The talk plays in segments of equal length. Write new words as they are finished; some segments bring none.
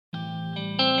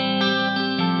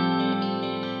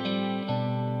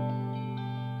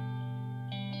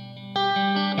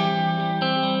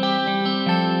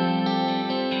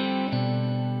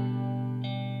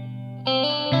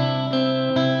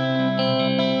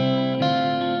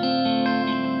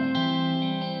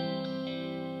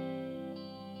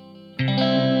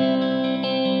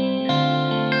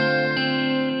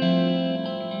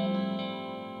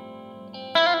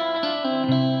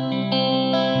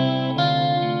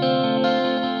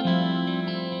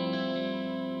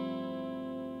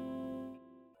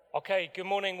Okay, good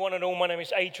morning, one and all. My name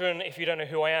is Adrian. If you don't know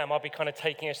who I am, I'll be kind of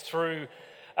taking us through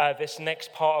this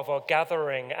next part of our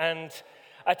gathering. And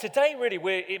today, really,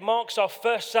 it marks our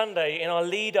first Sunday in our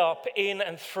lead up in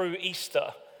and through Easter,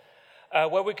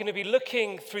 where we're going to be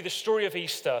looking through the story of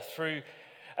Easter, through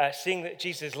seeing that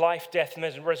Jesus' life, death,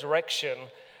 and resurrection,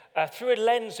 through a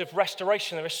lens of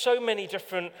restoration. There are so many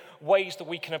different ways that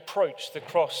we can approach the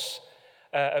cross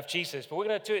of Jesus, but we're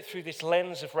going to do it through this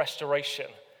lens of restoration.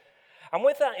 And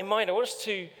with that in mind, I want us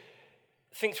to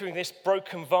think through this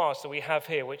broken vase that we have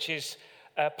here, which is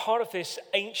part of this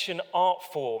ancient art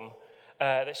form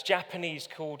that's Japanese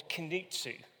called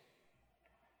kinitsu,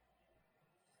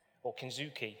 or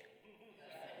kinzuki,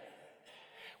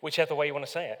 whichever way you want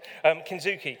to say it,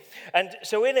 kinzuki. And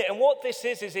so in it, and what this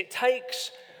is it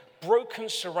takes broken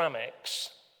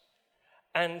ceramics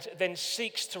and then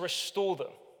seeks to restore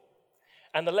them.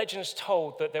 And the legend's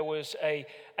told that there was a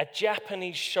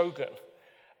Japanese shogun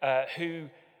who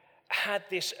had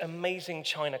this amazing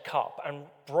china cup and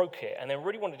broke it and then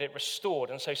really wanted it restored,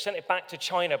 and so sent it back to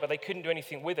China, but they couldn't do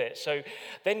anything with it. So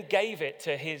then gave it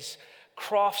to his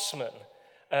craftsmen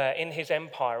in his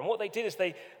empire. And what they did is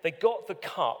they got the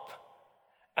cup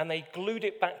and they glued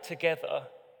it back together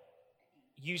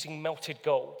using melted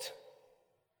gold.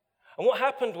 And what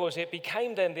happened was it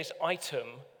became then this item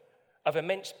of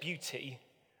immense beauty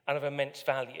and of immense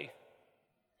value.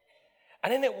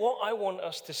 And in it, what I want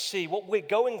us to see, what we're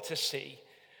going to see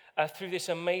through this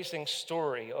amazing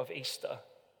story of Easter,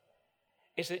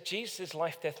 is that Jesus'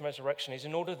 life, death, and resurrection is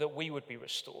in order that we would be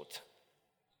restored.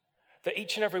 That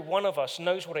each and every one of us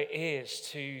knows what it is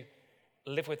to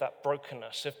live with that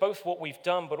brokenness of both what we've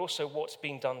done, but also what's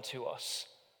being done to us.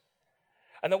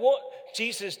 And that what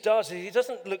Jesus does is he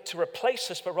doesn't look to replace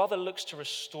us, but rather looks to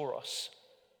restore us.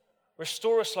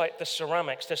 Restore us like the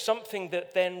ceramics. There's something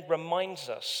that then reminds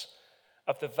us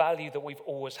of the value that we've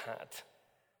always had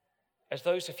as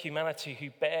those of humanity who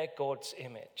bear God's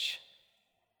image,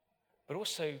 but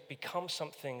also become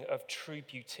something of true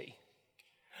beauty.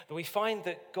 That we find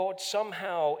that God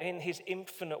somehow in his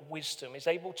infinite wisdom is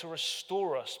able to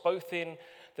restore us, both in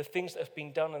the things that have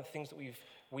been done and the things that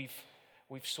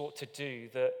we've sought to do,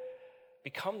 that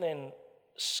become then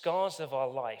scars of our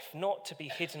life, not to be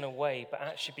hidden away, but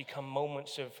actually become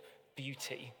moments of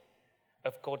beauty,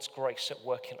 of God's grace at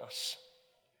work in us.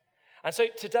 And so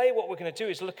today what we're going to do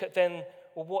is look at then,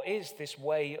 well, what is this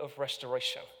way of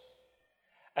restoration?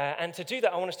 And to do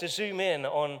that, I want us to zoom in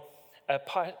on a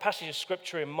passage of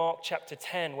scripture in Mark chapter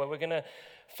 10, where we're going to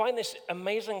find this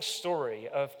amazing story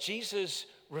of Jesus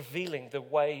revealing the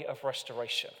way of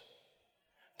restoration,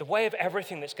 the way of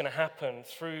everything that's going to happen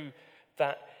through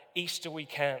that Easter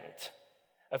weekend,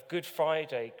 of Good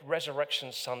Friday,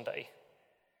 Resurrection Sunday,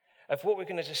 of what we're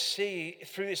going to just see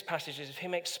through this passage is of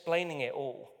him explaining it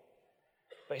all,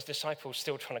 but his disciples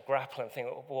still trying to grapple and think,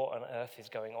 what on earth is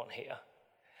going on here?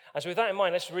 And so with that in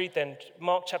mind, let's read then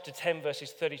Mark chapter 10,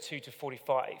 verses 32 to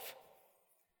 45.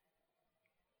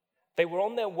 They were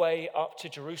on their way up to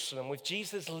Jerusalem with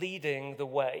Jesus leading the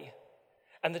way,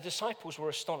 and the disciples were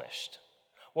astonished,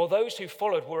 while those who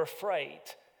followed were afraid.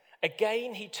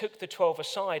 Again, he took the 12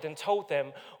 aside and told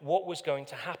them what was going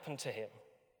to happen to him.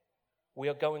 We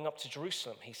are going up to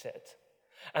Jerusalem, he said,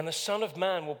 and the Son of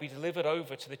Man will be delivered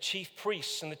over to the chief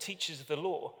priests and the teachers of the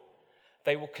law.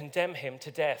 They will condemn him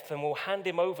to death and will hand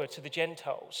him over to the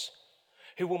Gentiles,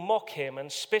 who will mock him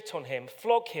and spit on him,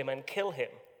 flog him and kill him.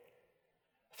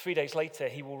 3 days later,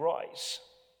 he will rise.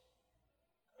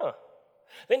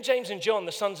 Then James and John,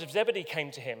 the sons of Zebedee, came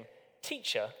to him.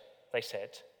 Teacher, they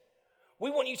said, we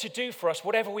want you to do for us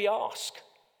whatever we ask.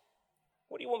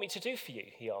 What do you want me to do for you?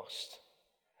 He asked.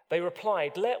 They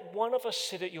replied, let one of us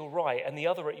sit at your right and the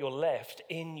other at your left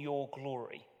in your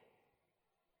glory.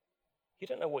 You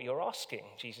don't know what you're asking,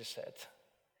 Jesus said.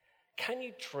 Can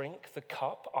you drink the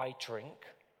cup I drink,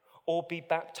 or be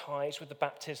baptized with the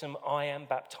baptism I am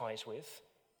baptized with?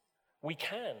 We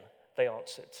can, they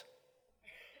answered.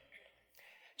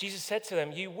 Jesus said to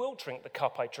them, you will drink the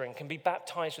cup I drink and be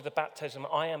baptized with the baptism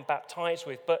I am baptized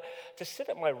with, but to sit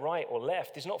at my right or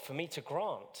left is not for me to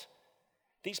grant.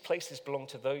 These places belong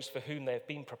to those for whom they have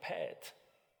been prepared.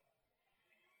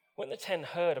 When the 10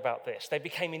 heard about this, they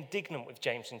became indignant with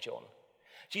James and John.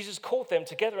 Jesus called them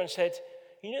together and said,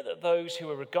 you know that those who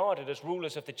are regarded as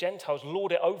rulers of the Gentiles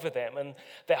lord it over them, and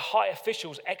their high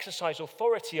officials exercise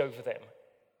authority over them.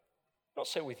 Not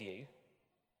so with you.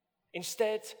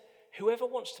 Instead, whoever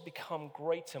wants to become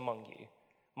great among you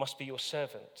must be your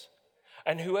servant,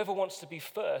 and whoever wants to be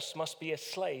first must be a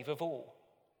slave of all.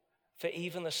 For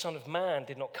even the Son of Man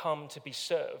did not come to be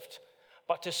served,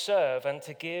 but to serve and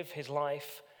to give his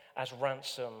life as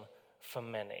ransom for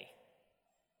many.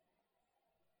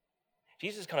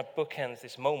 Jesus kind of bookends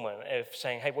this moment of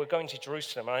saying, hey, we're going to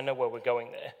Jerusalem, and I know where we're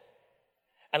going there.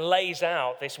 And lays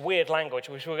out this weird language,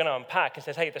 which we're going to unpack, and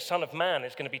says, hey, the Son of Man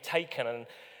is going to be taken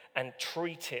and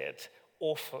treated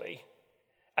awfully,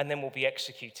 and then will be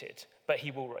executed, but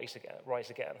he will rise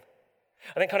again.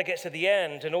 And then kind of gets to the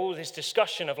end, and all this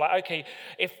discussion of like, okay,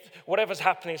 if whatever's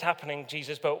happening is happening,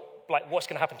 Jesus, but like, what's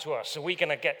going to happen to us? Are we going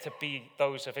to get to be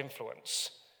those of influence?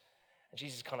 And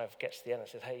Jesus kind of gets to the end and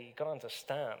says, hey, you've got to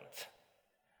understand,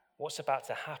 what's about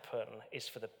to happen is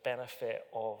for the benefit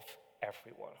of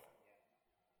everyone.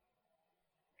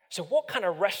 So what kind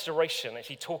of restoration is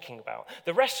he talking about?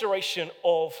 The restoration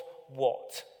of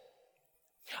what?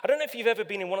 I don't know if you've ever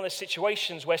been in one of those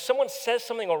situations where someone says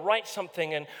something or writes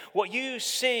something and what you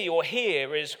see or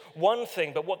hear is one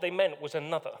thing, but what they meant was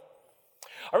another.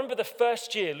 I remember the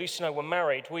first year Lucy and I were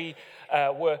married, we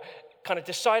were kind of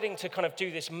deciding to kind of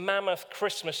do this mammoth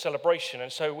Christmas celebration.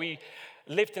 And so we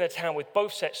lived in a town with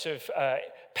both sets of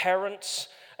parents.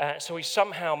 So we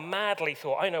somehow madly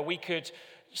thought, I know we could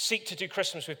seek to do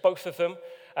Christmas with both of them.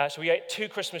 So we ate 2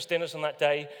 Christmas dinners on that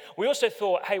day. We also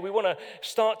thought, hey, we want to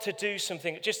start to do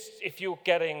something. Just if you're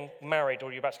getting married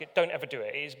or you're about to get, don't ever do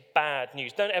it. It is bad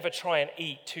news. Don't ever try and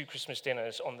eat 2 Christmas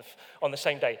dinners on the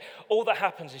same day. All that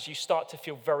happens is you start to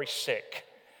feel very sick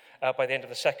by the end of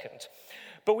the second.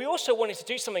 But we also wanted to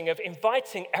do something of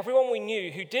inviting everyone we knew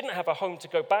who didn't have a home to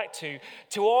go back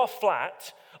to our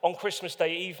flat on Christmas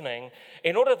Day evening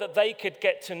in order that they could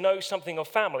get to know something of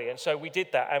family. And so we did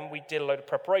that, and we did a load of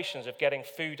preparations of getting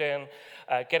food in,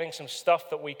 getting some stuff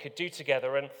that we could do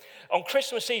together. And on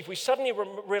Christmas Eve, we suddenly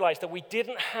realized that we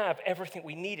didn't have everything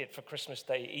we needed for Christmas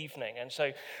Day evening. And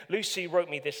so Lucy wrote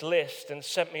me this list and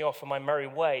sent me off on my merry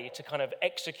way to kind of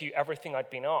execute everything I'd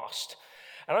been asked.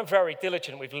 And I'm very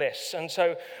diligent with lists. And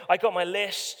so I got my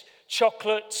list: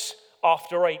 chocolates,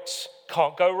 after eights,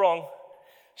 can't go wrong,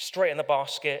 straight in the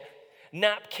basket.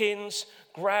 Napkins,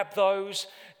 grab those,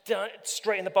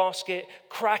 straight in the basket.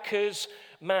 Crackers,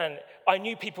 man, I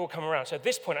knew people would come around. So at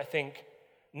this point, I think,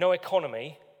 no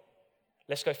economy,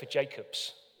 let's go for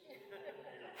Jacobs.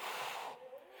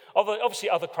 Obviously,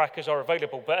 other crackers are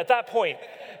available, but at that point,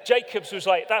 Jacobs was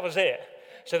like, that was it.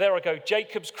 So there I go,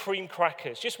 Jacobs cream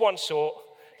crackers, just one sort.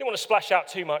 Didn't want to splash out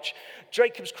too much.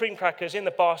 Jacobs cream crackers in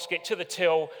the basket, to the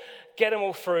till, get them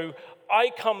all through. I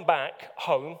come back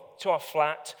home to our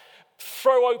flat,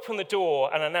 throw open the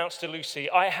door and announce to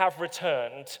Lucy, I have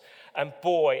returned, and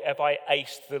boy, have I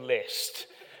aced the list.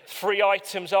 3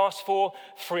 items asked for,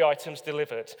 3 items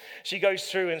delivered. She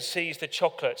goes through and sees the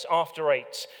chocolates, after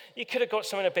eights. You could have got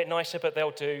something a bit nicer, but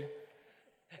they'll do.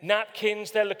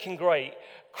 Napkins, they're looking great.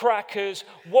 Crackers,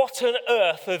 what on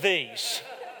earth are these?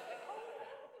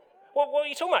 What are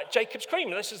you talking about? Jacob's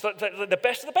cream. This is the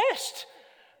best of the best.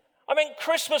 I mean,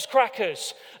 Christmas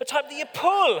crackers, the type that you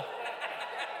pull.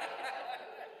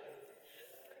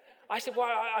 I said, well,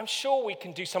 I'm sure we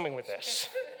can do something with this.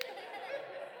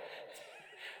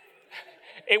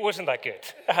 It wasn't that good,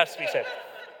 it has to be said.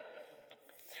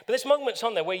 But there's moments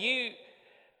on there where you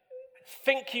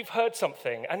think you've heard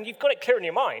something and you've got it clear in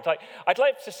your mind. Like, I'd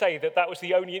like to say that was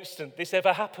the only instant this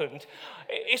ever happened.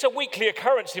 It's a weekly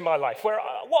occurrence in my life where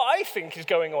what I think is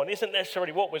going on isn't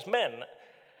necessarily what was meant.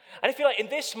 And if you like, in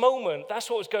this moment, that's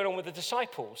what was going on with the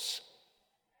disciples.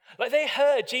 Like, they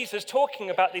heard Jesus talking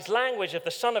about this language of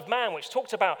the Son of Man, which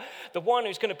talked about the one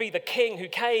who's going to be the king who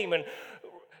came and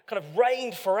kind of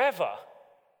reigned forever.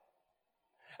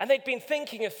 And they'd been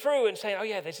thinking it through and saying, oh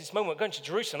yeah, there's this moment, we're going to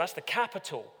Jerusalem, that's the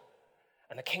capital.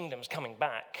 And the kingdom's coming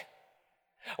back.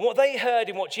 And what they heard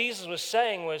in what Jesus was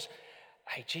saying was,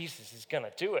 hey, Jesus is going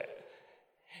to do it.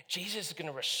 Jesus is going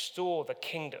to restore the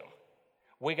kingdom.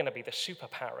 We're going to be the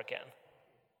superpower again.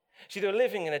 See, they were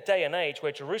living in a day and age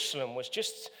where Jerusalem was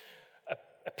just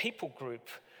a people group,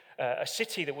 a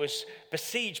city that was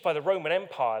besieged by the Roman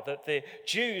Empire, that the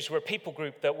Jews were a people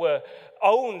group that were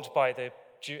owned by the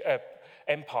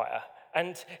empire.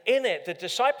 And in it, the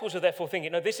disciples are therefore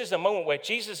thinking, no, this is a moment where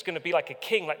Jesus is going to be like a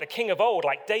king, like the king of old,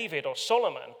 like David or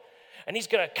Solomon. And he's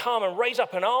going to come and raise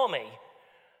up an army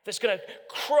that's going to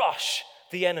crush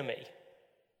the enemy.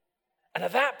 And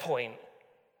at that point,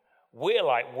 we're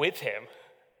like with him.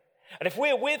 And if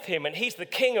we're with him and he's the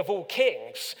king of all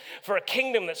kings for a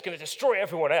kingdom that's going to destroy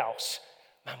everyone else,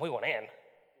 man, we want in.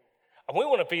 And we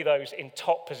want to be those in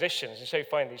top positions. And so you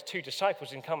find these 2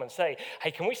 disciples and come and say,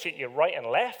 hey, can we sit you right and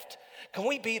left? Can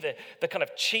we be the kind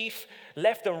of chief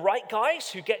left and right guys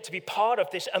who get to be part of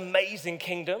this amazing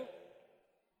kingdom?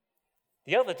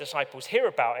 The other disciples hear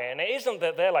about it, and it isn't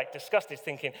that they're like disgusted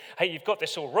thinking, hey, you've got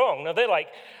this all wrong. No, they're like,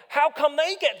 how come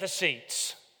they get the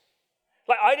seats?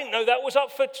 Like, I didn't know that was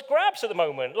up for grabs at the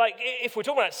moment. Like, if we're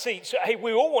talking about seats, hey,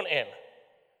 we all want in.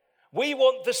 We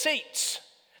want the seats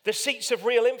of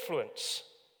real influence.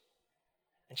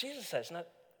 And Jesus says, no,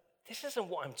 this isn't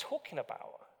what I'm talking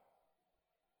about.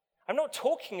 I'm not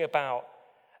talking about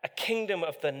a kingdom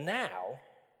of the now,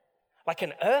 like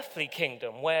an earthly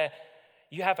kingdom where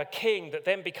you have a king that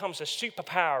then becomes a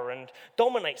superpower and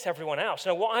dominates everyone else.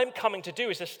 No, what I'm coming to do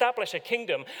is establish a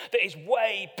kingdom that is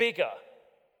way bigger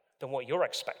than what you're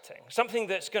expecting. Something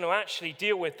that's going to actually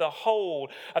deal with the whole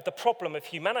of the problem of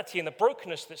humanity and the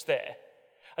brokenness that's there.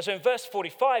 And so in verse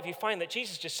 45, you find that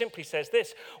Jesus just simply says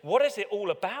this: what is it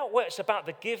all about? Well, it's about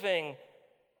the giving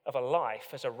of a life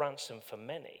as a ransom for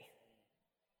many.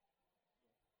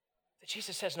 That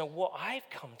Jesus says, no, what I've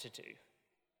come to do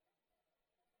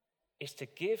is to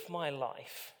give my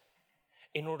life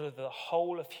in order that the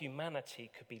whole of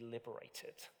humanity could be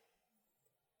liberated.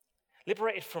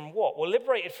 Liberated from what? Well,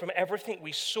 liberated from everything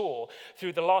we saw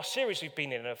through the last series we've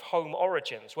been in of Home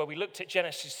Origins, where we looked at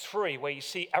Genesis 3, where you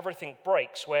see everything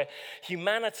breaks, where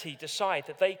humanity decide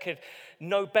that they could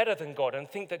know better than God and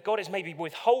think that God is maybe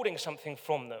withholding something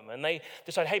from them. And they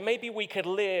decide, hey, maybe we could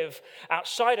live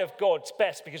outside of God's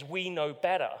best because we know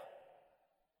better.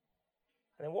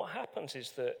 And then what happens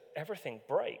is that everything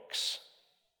breaks.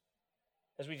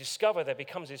 As we discover, there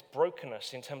becomes this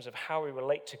brokenness in terms of how we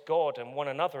relate to God and one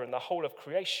another and the whole of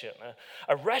creation,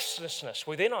 a restlessness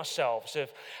within ourselves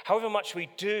of however much we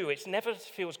do, it never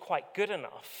feels quite good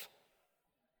enough.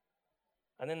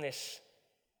 And then this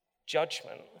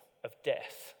judgment of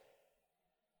death.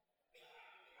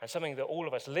 And something that all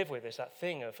of us live with is that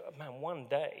thing of, man, one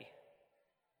day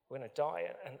we're going to die,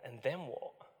 and then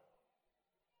what?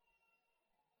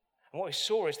 And what we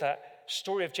saw is that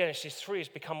story of Genesis 3 has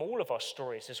become all of our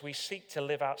stories as we seek to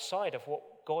live outside of what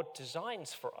God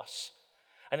designs for us.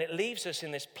 And it leaves us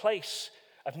in this place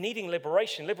of needing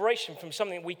liberation from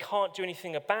something we can't do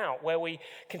anything about, where we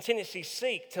continuously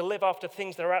seek to live after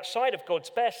things that are outside of God's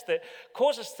best, that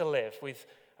cause us to live with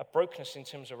a brokenness in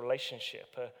terms of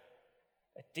relationship,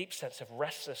 a deep sense of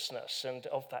restlessness and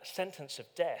of that sentence of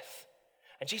death.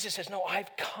 And Jesus says, no,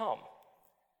 I've come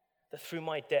that through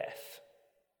my death,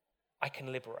 I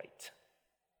can liberate.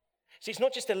 See, it's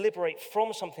not just to liberate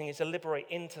from something, it's to liberate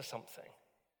into something.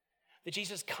 That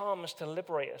Jesus comes to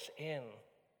liberate us in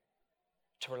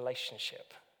to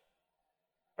relationship.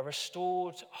 A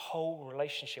restored whole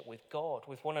relationship with God,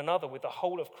 with one another, with the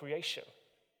whole of creation.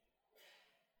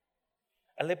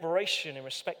 A liberation in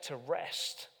respect to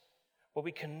rest, where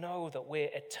we can know that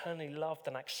we're eternally loved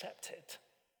and accepted.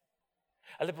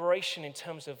 A liberation in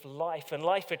terms of life, and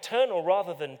life eternal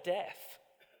rather than death.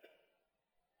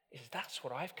 That's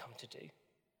what I've come to do.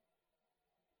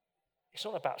 It's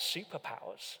not about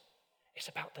superpowers. It's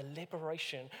about the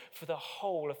liberation for the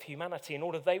whole of humanity in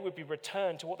order they would be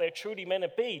returned to what they're truly meant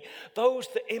to be, those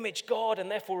that image God and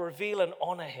therefore reveal and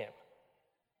honor him.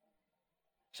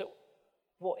 So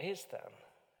what is then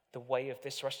the way of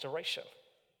this restoration?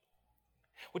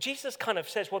 Well, Jesus kind of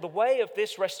says, well, the way of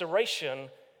this restoration,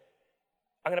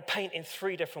 I'm going to paint in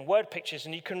 3 different word pictures,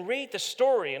 and you can read the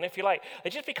story, and if you like,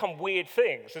 they just become weird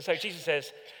things. And so Jesus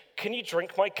says, can you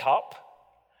drink my cup?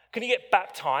 Can you get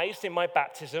baptized in my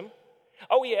baptism?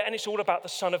 Oh yeah, and it's all about the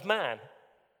Son of Man.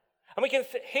 And we can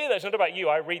hear those, not about you,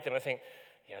 I read them and think,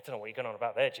 yeah, I don't know what you're going on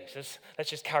about there, Jesus.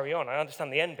 Let's just carry on. I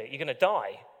understand the end bit. You're going to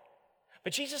die.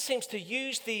 But Jesus seems to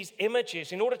use these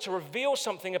images in order to reveal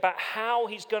something about how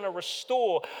he's going to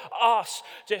restore us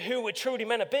to who we're truly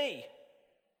meant to be.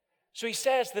 So he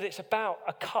says that it's about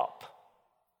a cup.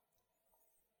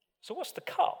 So what's the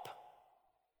cup?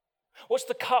 What's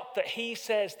the cup that he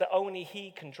says that only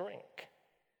he can drink?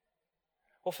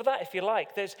 Well, for that, if you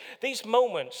like, there's these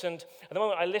moments, and at the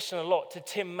moment I listen a lot to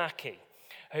Tim Mackey,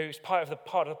 who's part of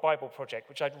the Bible Project,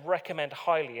 which I'd recommend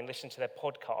highly and listen to their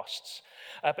podcasts.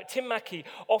 But Tim Mackey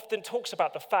often talks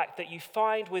about the fact that you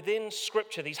find within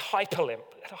Scripture these hyperlinks.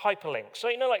 So,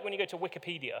 you know, like when you go to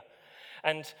Wikipedia,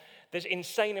 and there's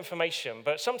insane information,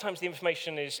 but sometimes the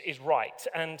information is right.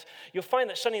 And you'll find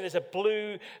that suddenly there's a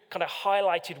blue kind of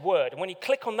highlighted word. And when you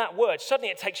click on that word, suddenly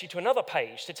it takes you to another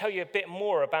page to tell you a bit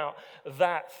more about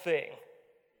that thing.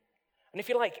 And if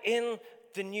you like, in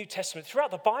the New Testament, throughout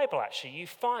the Bible actually, you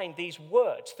find these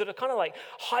words that are kind of like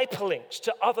hyperlinks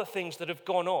to other things that have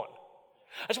gone on.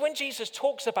 As when Jesus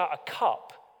talks about a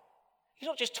cup, he's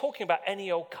not just talking about any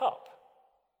old cup.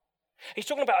 He's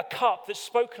talking about a cup that's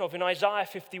spoken of in Isaiah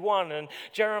 51 and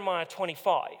Jeremiah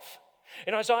 25.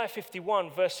 In Isaiah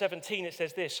 51, verse 17, it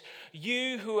says this: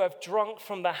 you who have drunk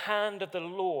from the hand of the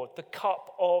Lord, the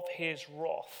cup of his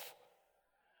wrath.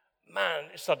 Man,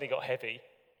 it suddenly got heavy.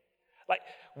 Like,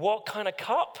 what kind of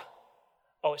cup?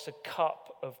 Oh, it's a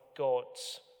cup of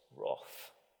God's wrath.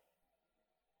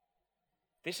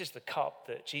 This is the cup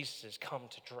that Jesus has come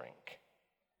to drink.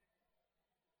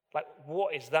 Like,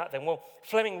 what is that then? Well,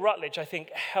 Fleming Rutledge, I think,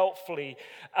 helpfully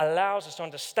allows us to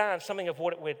understand something of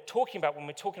what we're talking about when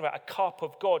we're talking about a cup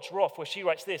of God's wrath, where she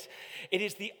writes this: it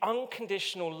is the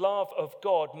unconditional love of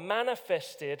God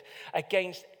manifested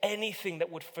against anything that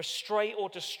would frustrate or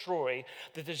destroy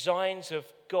the designs of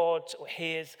God's or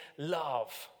his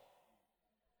love.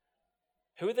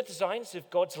 Who are the designs of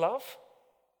God's love?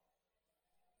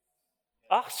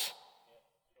 Us.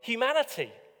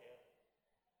 Humanity.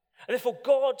 And therefore,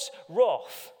 God's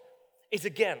wrath is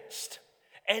against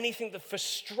anything that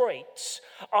frustrates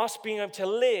us being able to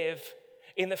live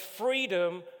in the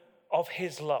freedom of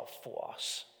his love for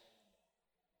us.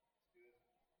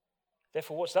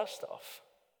 Therefore, what's that stuff?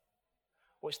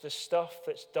 What's the stuff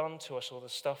that's done to us, or the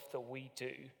stuff that we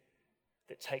do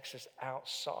that takes us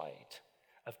outside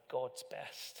of God's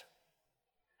best?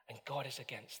 And God is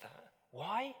against that.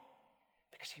 Why?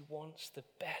 Because he wants the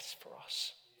best for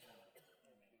us.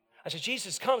 And so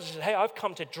Jesus comes and says, hey, I've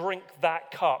come to drink that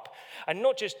cup. And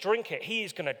not just drink it, he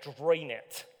is going to drain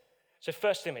it. So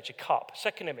first image, a cup.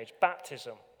 Second image,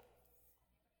 baptism.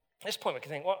 At this point we can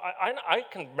think, well, I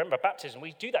can remember baptism.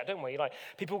 We do that, don't we? Like,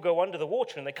 people go under the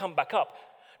water and they come back up.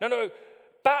 No.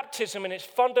 Baptism in its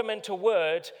fundamental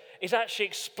word is actually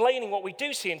explaining what we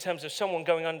do see in terms of someone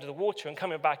going under the water and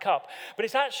coming back up. But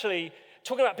it's actually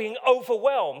talking about being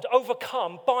overwhelmed,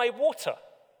 overcome by water.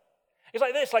 It's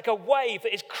like this, like a wave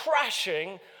that is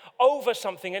crashing over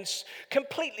something and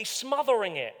completely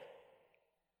smothering it.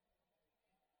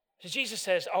 So Jesus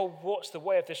says, oh, what's the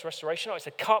way of this restoration? Oh, it's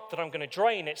a cup that I'm going to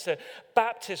drain. It's a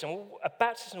baptism. A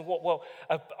baptism of what? Well,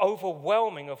 an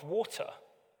overwhelming of water.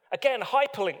 Again,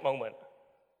 hyperlink moment.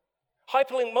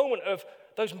 Hyperlink moment of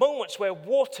those moments where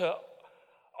water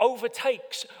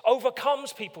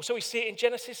overcomes people. So we see it in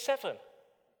Genesis 7,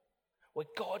 where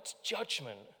God's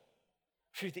judgment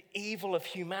through the evil of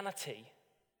humanity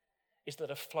is that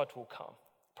a flood will come.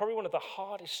 Probably one of the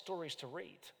hardest stories to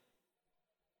read.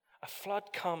 A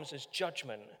flood comes as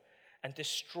judgment and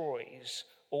destroys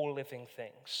all living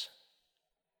things,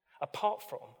 apart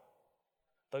from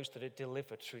those that are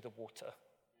delivered through the water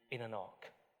in an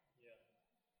ark.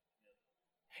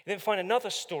 You then find another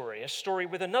story, a story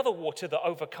with another water that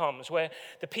overcomes, where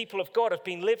the people of God have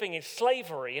been living in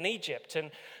slavery in Egypt,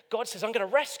 and God says, I'm going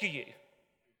to rescue you.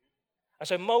 And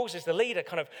so Moses, the leader,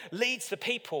 kind of leads the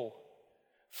people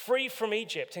free from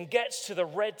Egypt and gets to the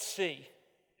Red Sea.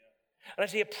 And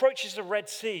as he approaches the Red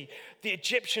Sea, the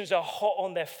Egyptians are hot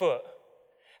on their foot.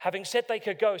 Having said they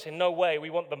could go, saying, no way,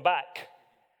 we want them back.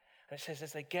 And it says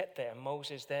as they get there,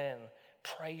 Moses then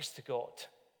prays to God.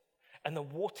 And the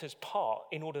waters part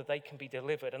in order they can be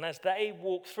delivered. And as they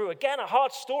walk through, again, a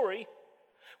hard story,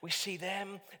 we see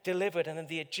them delivered. And then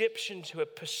the Egyptians who are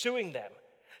pursuing them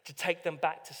to take them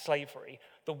back to slavery,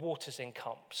 the waters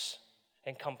encompass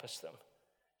them,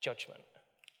 judgment.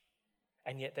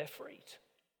 And yet they're freed.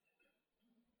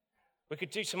 We could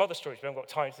do some other stories, we haven't got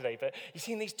time today, but you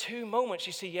see in these two moments,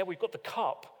 you see, yeah, we've got the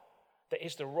cup that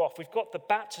is the wrath. We've got the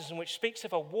baptism, which speaks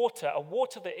of a water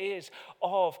that is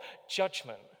of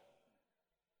judgment,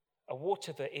 a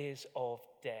water that is of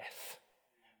death,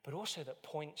 but also that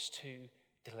points to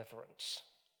deliverance.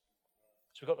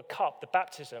 So we've got the cup, the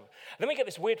baptism. And then we get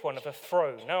this weird one of a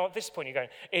throne. Now, at this point, you're going,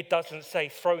 it doesn't say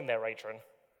throne there, Adrian.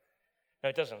 No,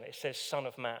 it doesn't. It says Son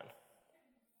of Man.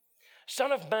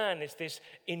 Son of Man is this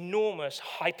enormous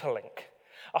hyperlink.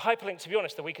 A hyperlink, to be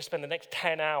honest, that we could spend the next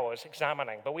 10 hours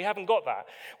examining, but we haven't got that.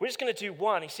 We're just going to do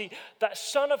one. You see, that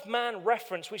Son of Man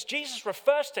reference, which Jesus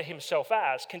refers to himself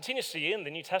as continuously in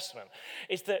the New Testament,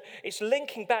 is that it's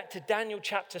linking back to Daniel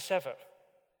chapter 7.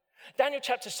 Daniel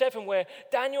chapter 7, where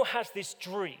Daniel has this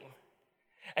dream.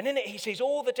 And in it, he sees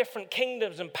all the different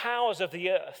kingdoms and powers of the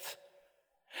earth.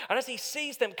 And as he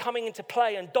sees them coming into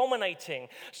play and dominating,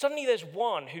 suddenly there's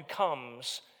one who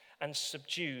comes and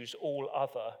subdues all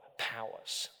other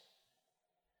powers.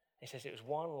 He says it was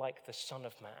one like the Son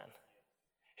of Man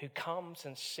who comes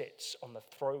and sits on the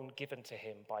throne given to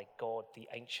him by God, the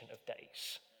Ancient of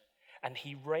Days. And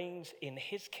he reigns in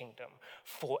his kingdom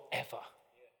forever.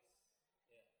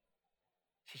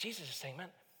 See, Jesus is saying, man,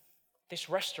 this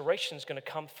restoration is going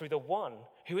to come through the one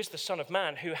who is the Son of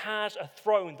Man, who has a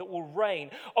throne that will reign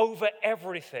over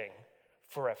everything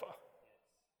forever.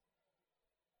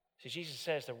 So Jesus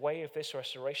says the way of this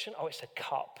restoration, it's a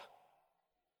cup.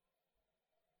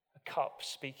 A cup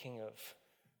speaking of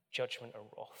judgment and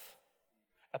wrath.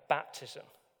 A baptism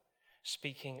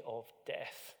speaking of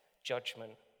death,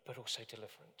 judgment, but also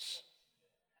deliverance.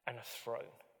 And a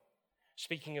throne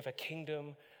speaking of a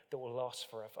kingdom that will last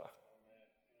forever.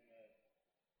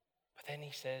 But then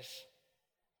he says,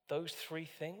 those three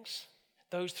things,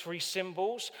 those three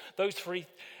symbols, those three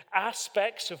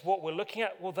aspects of what we're looking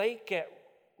at, well, they get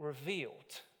revealed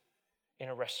in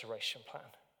a restoration plan.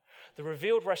 The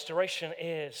revealed restoration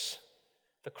is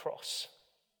the cross.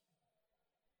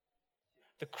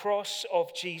 The cross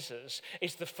of Jesus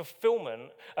is the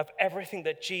fulfillment of everything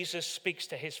that Jesus speaks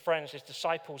to his friends, his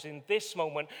disciples in this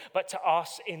moment, but to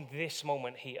us in this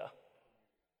moment here.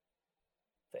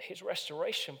 That his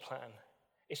restoration plan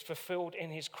is fulfilled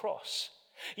in his cross.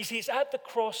 You see, it's at the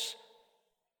cross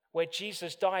where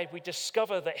Jesus died, we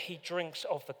discover that he drinks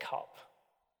of the cup.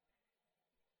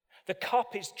 The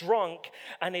cup is drunk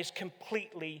and is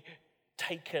completely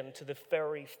taken to the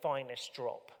very finest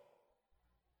drop.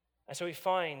 And so we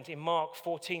find in Mark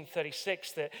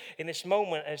 14:36 that in this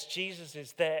moment, as Jesus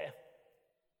is there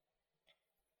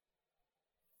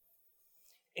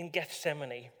in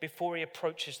Gethsemane, before he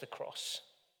approaches the cross,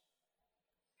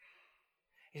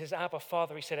 he says, Abba,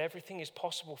 Father, he said, everything is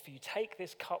possible for you. Take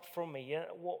this cup from me.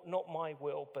 Not my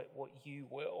will, but what you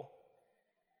will.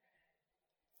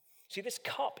 See, this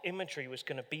cup imagery was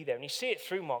going to be there, and you see it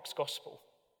through Mark's gospel.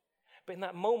 But in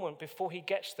that moment before he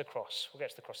gets to the cross, we'll get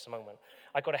to the cross in a moment,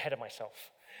 I got ahead of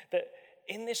myself. That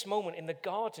in this moment in the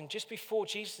garden, just before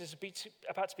Jesus is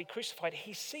about to be crucified,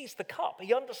 he sees the cup.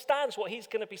 He understands what he's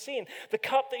going to be seeing. The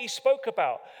cup that he spoke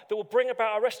about that will bring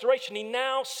about our restoration. He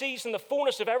now sees in the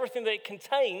fullness of everything that it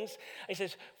contains. And he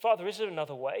says, Father, is there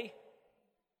another way?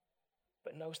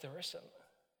 But knows there isn't.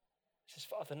 He says,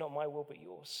 Father, not my will, but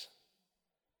yours.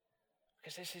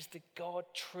 Because this is the God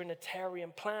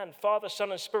Trinitarian plan. Father,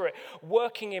 Son, and Spirit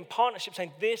working in partnership,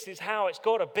 saying this is how it's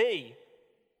got to be.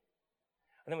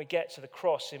 And then we get to the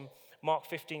cross in Mark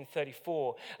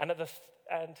 15:34. And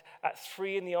at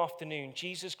 3 p.m,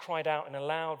 Jesus cried out in a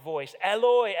loud voice,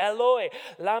 Eloi, Eloi,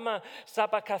 lama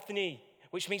sabachthani,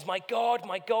 which means, my God,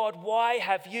 why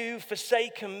have you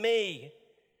forsaken me?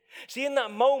 See, in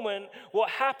that moment, what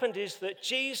happened is that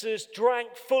Jesus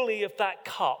drank fully of that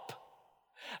cup.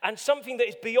 And something that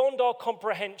is beyond our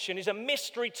comprehension is a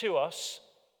mystery to us,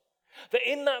 that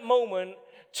in that moment,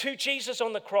 to Jesus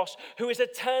on the cross, who has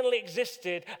eternally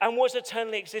existed and was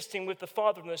eternally existing with the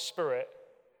Father and the Spirit,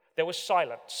 there was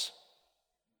silence.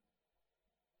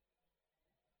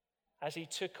 As he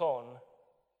took on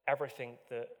everything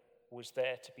that was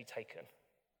there to be taken,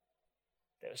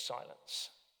 there was silence.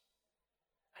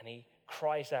 And he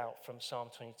cries out from Psalm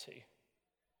 22,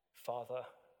 Father,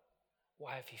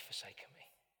 why have you forsaken me?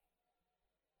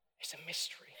 It's a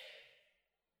mystery.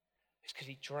 It's because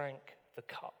he drank the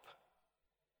cup.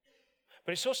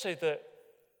 But it's also that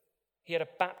he had a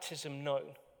baptism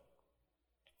known.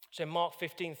 So in Mark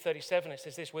 15:37, it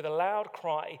says this, with a loud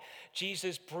cry,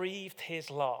 Jesus breathed his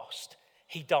last.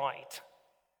 He died.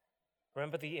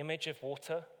 Remember the image of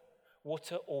water?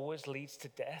 Water always leads to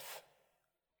death.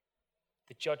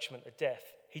 The judgment, the death.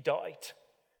 He died.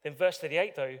 Then verse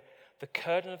 38, though, the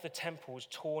curtain of the temple was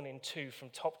torn in two from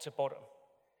top to bottom.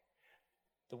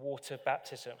 The water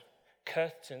baptism.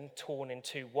 Curtain torn in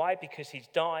two. Why? Because he's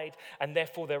died, and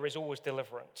therefore there is always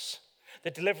deliverance. The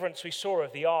deliverance we saw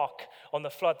of the ark on the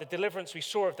flood, the deliverance we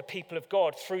saw of the people of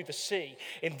God through the sea.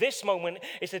 In this moment,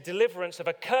 it's a deliverance of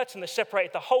a curtain that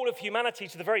separated the whole of humanity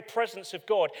to the very presence of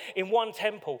God in one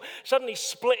temple, suddenly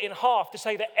split in half to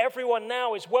say that everyone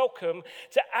now is welcome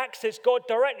to access God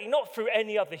directly, not through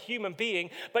any other human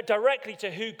being, but directly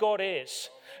to who God is.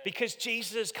 Because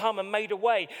Jesus has come and made a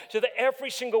way so that every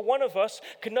single one of us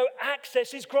can know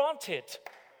access is granted.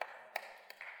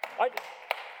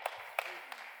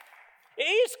 It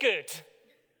is good.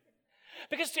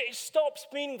 Because it stops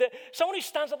meaning that someone who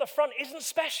stands at the front isn't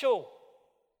special.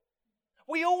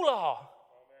 We all are.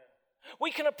 Amen.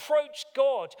 We can approach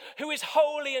God, who is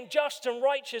holy and just and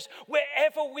righteous,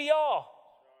 wherever we are.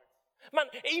 Man,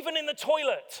 even in the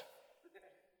toilet.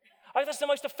 That's the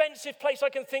most offensive place I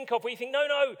can think of, where you think,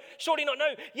 no, surely not,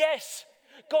 no. Yes,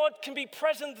 God can be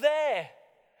present there.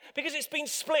 Because it's been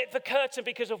split, the curtain,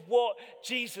 because of what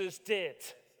Jesus did.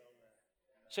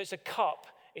 So it's a cup,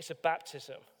 it's a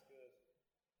baptism.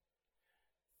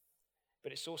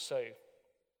 But it's also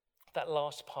that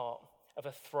last part of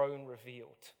a throne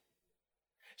revealed.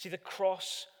 See, the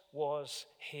cross was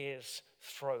his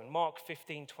throne. Mark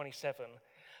 15:27.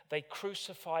 They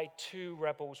crucified two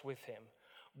rebels with him,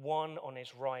 one on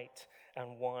his right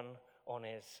and one on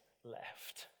his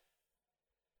left.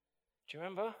 Do you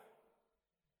remember?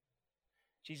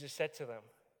 Jesus said to them,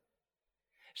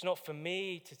 it's not for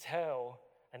me to tell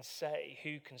and say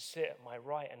who can sit at my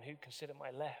right and who can sit at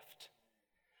my left,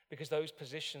 because those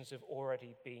positions have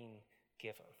already been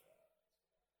given.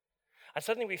 And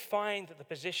suddenly we find that the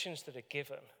positions that are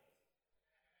given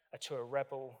are to a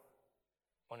rebel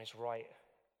on his right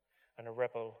and a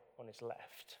rebel on his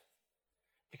left,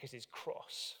 because his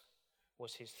cross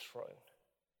was his throne.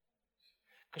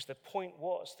 Because the point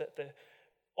was that the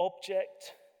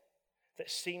object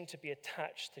that seemed to be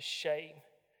attached to shame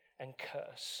and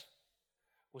curse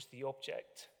was the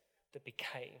object that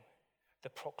became the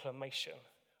proclamation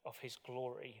of his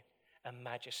glory and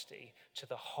majesty to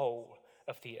the whole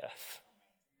of the earth.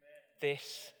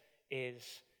 This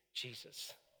is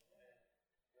Jesus.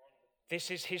 This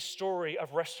is his story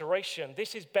of restoration.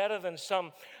 This is better than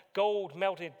some gold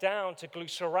melted down to glue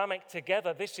ceramic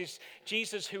together. This is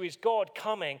Jesus, who is God,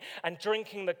 coming and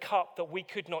drinking the cup that we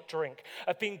could not drink,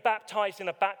 of being baptized in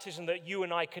a baptism that you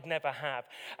and I could never have,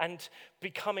 and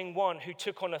becoming one who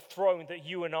took on a throne that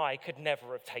you and I could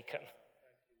never have taken.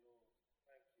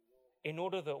 In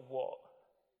order that what?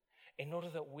 In order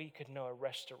that we could know a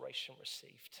restoration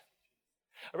received.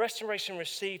 A restoration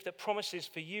received that promises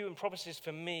for you and promises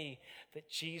for me that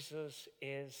Jesus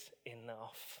is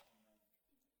enough.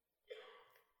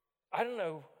 I don't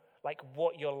know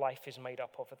what your life is made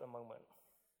up of at the moment.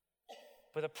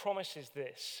 But the promise is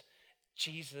this: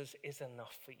 Jesus is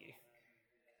enough for you.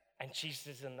 And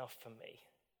Jesus is enough for me.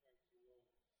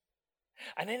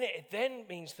 And in it then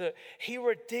means that he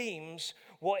redeems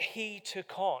what he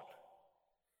took on.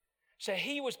 So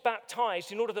he was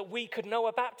baptized in order that we could know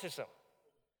a baptism.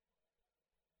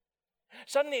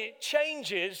 Suddenly it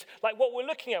changes what we're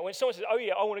looking at when someone says, oh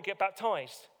yeah, I want to get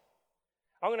baptized.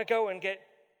 I'm going to go and get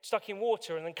stuck in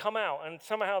water and then come out, and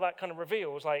somehow that kind of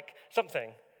reveals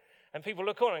something. And people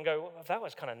look on and go, well, that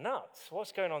was kind of nuts.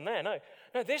 What's going on there?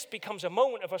 No, this becomes a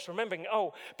moment of us remembering,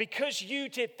 because you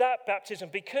did that baptism,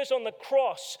 because on the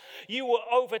cross you were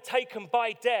overtaken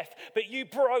by death, but you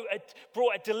brought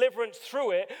a deliverance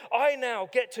through it, I now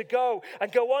get to go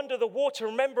under the water,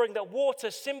 remembering that water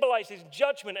symbolizes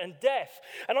judgment and death.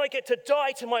 And I get to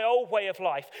die to my old way of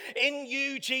life in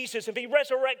you, Jesus, and be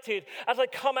resurrected as I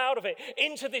come out of it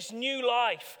into this new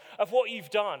life of what you've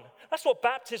done. That's what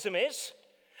baptism is.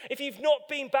 If you've not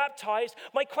been baptized,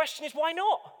 my question is, why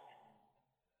not?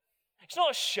 It's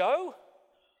not a show.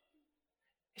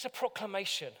 It's a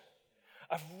proclamation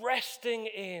of resting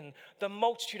in the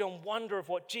multitude and wonder of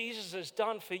what Jesus has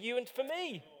done for you and for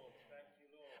me.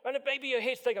 And maybe you're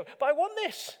here today going, but I want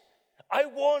this. I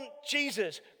want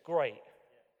Jesus. Great.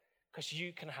 Because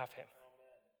you can have him.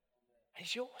 And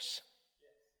he's yours.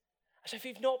 So if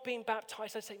you've not been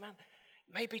baptized, I'd say, man,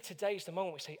 maybe today's the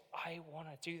moment we say, I want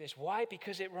to do this. Why?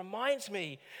 Because it reminds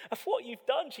me of what you've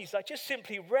done, Jesus. I just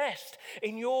simply rest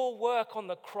in your work on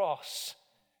the cross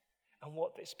and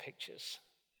what this pictures.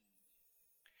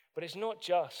 But it's not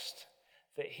just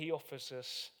that he offers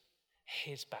us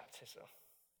his baptism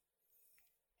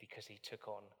because he took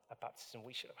on a baptism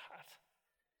we should have had.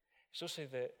 It's also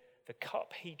that the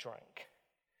cup he drank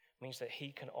means that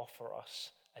he can offer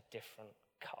us a different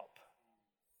cup.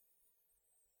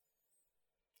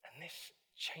 And this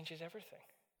changes everything.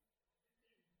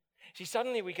 See,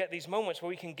 suddenly we get these moments where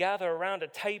we can gather around a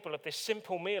table of this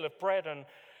simple meal of bread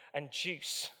and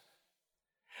juice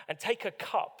and take a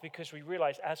cup, because we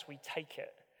realize as we take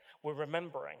it, we're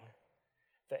remembering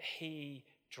that he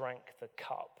drank the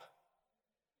cup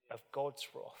of God's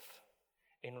wrath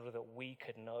in order that we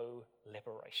could know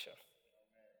liberation.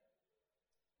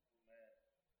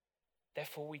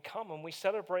 Therefore, we come and we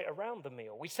celebrate around the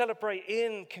meal. We celebrate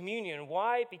in communion.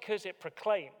 Why? Because it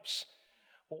proclaims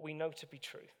what we know to be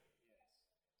true.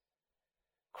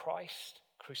 Christ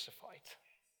crucified.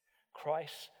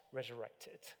 Christ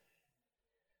resurrected.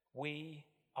 We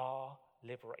are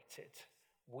liberated.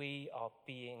 We are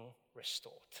being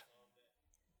restored.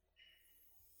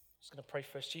 I'm just going to pray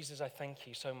first. Jesus, I thank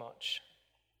you so much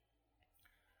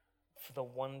for the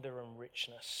wonder and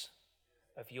richness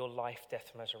of your life, death,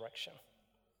 and resurrection.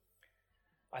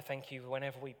 I thank you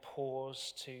whenever we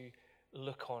pause to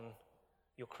look on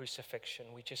your crucifixion,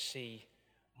 we just see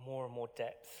more and more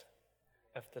depth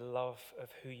of the love of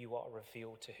who you are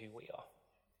revealed to who we are.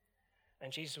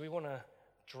 And Jesus, we want to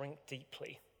drink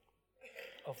deeply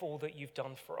of all that you've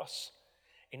done for us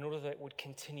in order that it would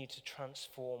continue to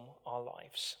transform our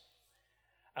lives.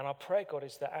 And our prayer, God,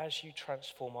 is that as you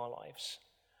transform our lives,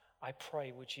 I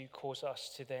pray, would you cause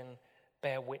us to then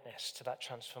bear witness to that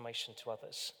transformation to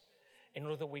others, in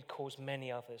order that we'd cause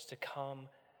many others to come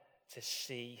to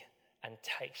see and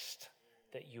taste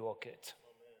that you are good.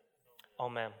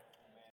 Amen.